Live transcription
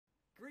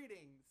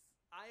Greetings!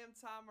 I am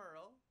Tom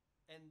Earl,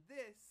 and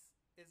this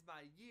is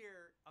my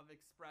year of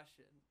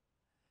expression.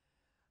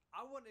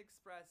 I want to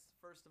express,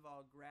 first of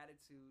all,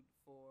 gratitude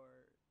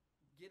for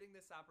getting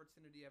this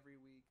opportunity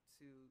every week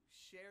to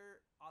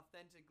share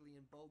authentically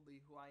and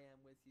boldly who I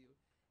am with you.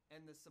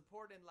 And the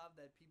support and love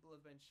that people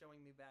have been showing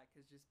me back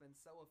has just been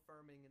so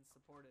affirming and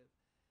supportive.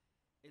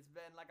 It's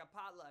been like a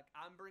potluck.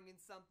 I'm bringing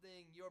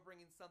something, you're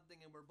bringing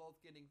something, and we're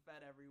both getting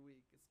fed every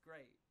week. It's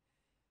great.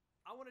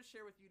 I want to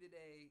share with you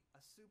today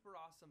a super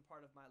awesome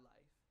part of my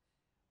life.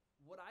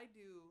 What I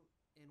do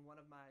in one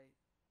of my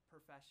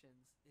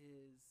professions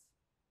is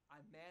I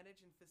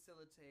manage and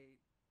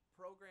facilitate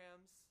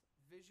programs,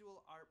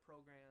 visual art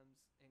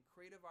programs, and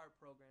creative art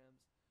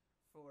programs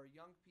for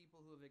young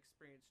people who have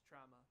experienced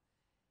trauma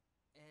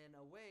in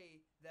a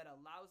way that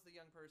allows the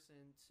young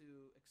person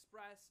to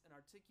express and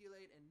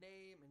articulate and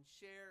name and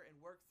share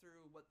and work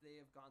through what they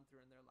have gone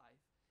through in their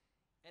life.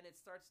 And it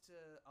starts to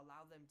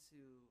allow them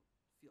to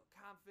feel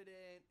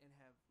confident and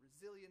have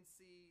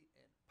resiliency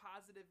and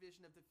positive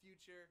vision of the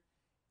future,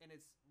 and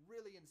it's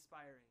really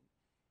inspiring.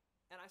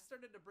 And I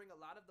started to bring a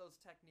lot of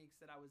those techniques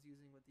that I was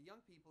using with the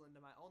young people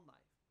into my own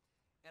life.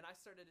 And I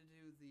started to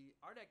do the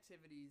art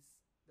activities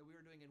that we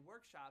were doing in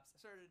workshops. I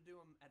started to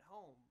do them at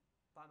home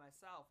by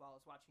myself while I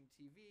was watching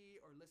TV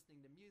or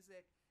listening to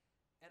music.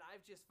 And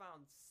I've just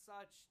found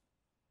such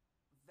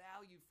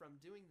value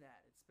from doing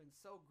that. It's been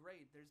so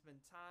great. There's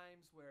been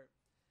times where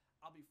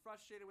I'll be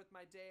frustrated with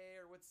my day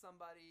or with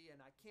somebody and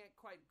I can't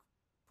quite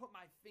put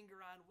my finger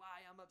on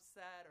why I'm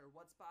upset or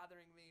what's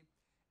bothering me.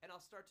 And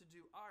I'll start to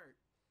do art.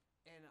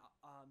 And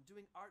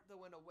doing art,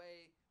 though, in a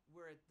way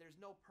where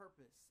there's no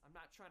purpose. I'm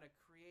not trying to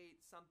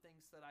create something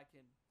so that I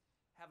can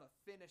have a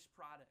finished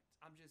product.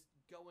 I'm just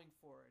going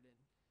for it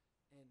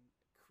and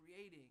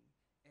creating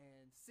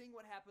and seeing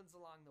what happens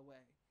along the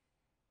way.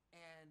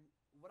 And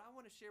what I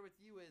want to share with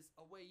you is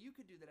a way you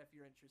could do that if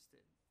you're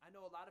interested. I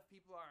know a lot of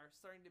people are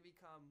starting to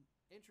become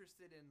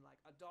interested in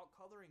like adult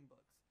coloring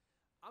books.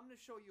 I'm going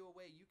to show you a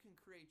way you can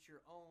create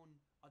your own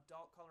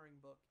adult coloring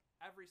book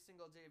every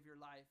single day of your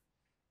life,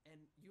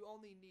 and you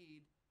only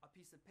need a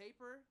piece of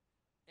paper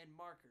and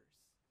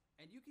markers.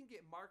 And you can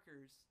get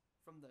markers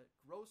from the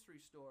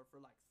grocery store for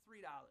like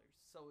 $3,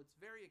 so it's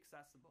very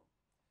accessible.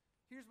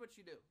 Here's what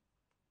you do.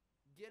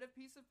 Get a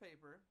piece of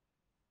paper,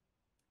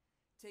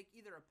 take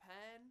either a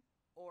pen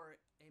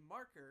or a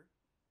marker,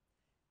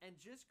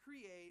 and just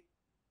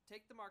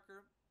take the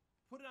marker,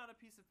 put it on a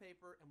piece of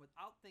paper, and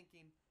without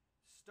thinking,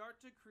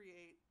 start to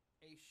create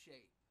a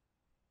shape.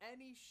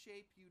 Any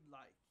shape you'd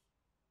like.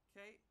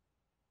 Okay?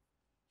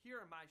 Here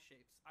are my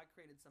shapes. I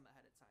created some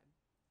ahead of time.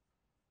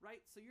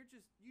 Right? So you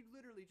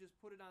literally just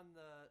put it on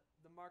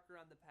the marker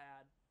on the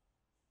pad,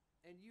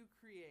 and you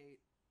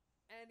create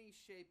any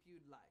shape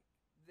you'd like.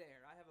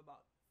 There, I have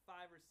about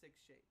 5 or 6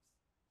 shapes.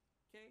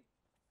 Okay?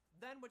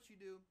 Then what you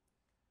do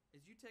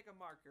is you take a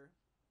marker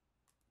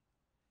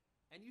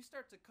and you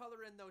start to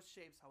color in those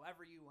shapes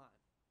however you want.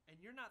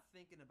 And you're not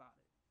thinking about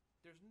it.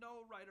 There's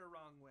no right or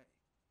wrong way.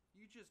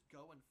 You're just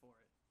going for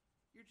it.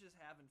 You're just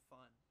having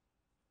fun.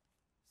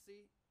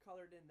 See?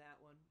 Colored in that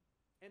one.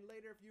 And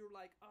later if you're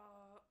like,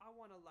 I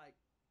want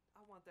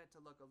that to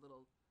look a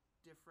little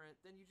different,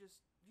 then you just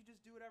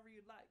do whatever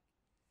you'd like.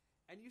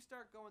 And you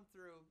start going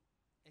through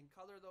and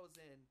color those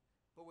in,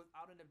 but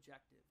without an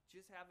objective.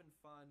 Just having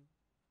fun.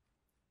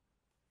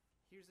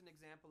 Here's an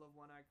example of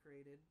one I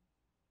created.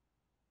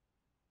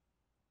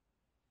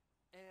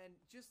 And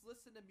just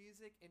listen to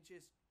music and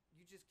you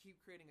just keep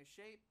creating a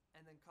shape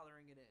and then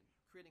coloring it in.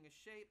 Creating a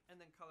shape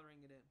and then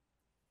coloring it in.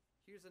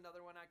 Here's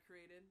another one I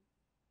created.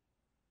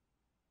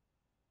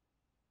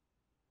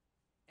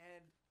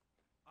 And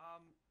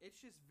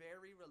it's just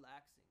very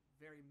relaxing,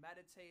 very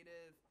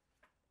meditative.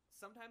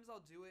 Sometimes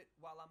I'll do it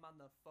while I'm on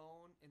the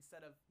phone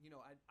instead of,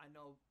 I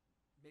know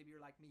maybe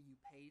you're like me, you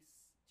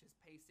pace, just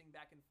pacing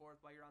back and forth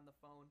while you're on the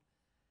phone.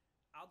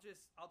 I'll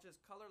just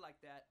color like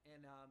that,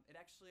 and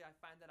I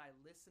find that I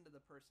listen to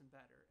the person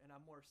better, and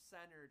I'm more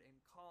centered and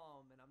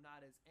calm, and I'm not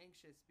as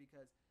anxious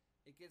because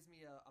it gives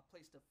me a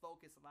place to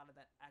focus a lot of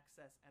that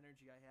excess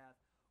energy I have.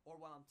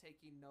 Or while I'm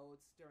taking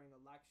notes during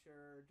a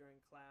lecture, during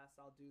class,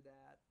 I'll do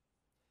that.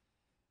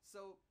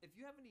 So if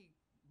you have any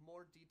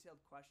more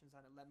detailed questions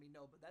on it, let me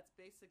know, but that's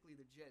basically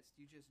the gist.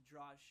 You just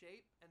draw a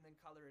shape and then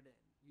color it in.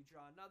 You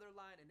draw another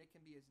line, and it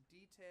can be as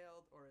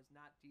detailed or as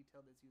not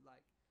detailed as you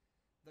like.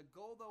 The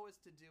goal, though,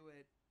 is to do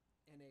it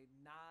in a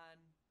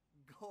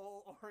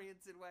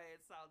non-goal-oriented way.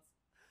 It sounds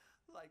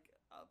like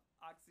an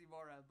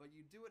oxymoron, but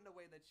you do it in a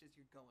way that's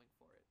just you're going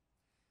for it.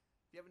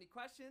 If you have any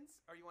questions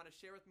or you want to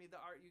share with me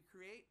the art you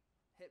create,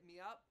 hit me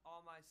up.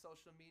 All my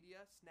social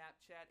media,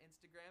 Snapchat,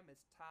 Instagram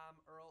is Tom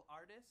Earl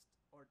Artist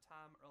or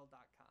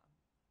TomEarl.com.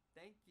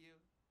 Thank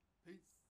you. Peace.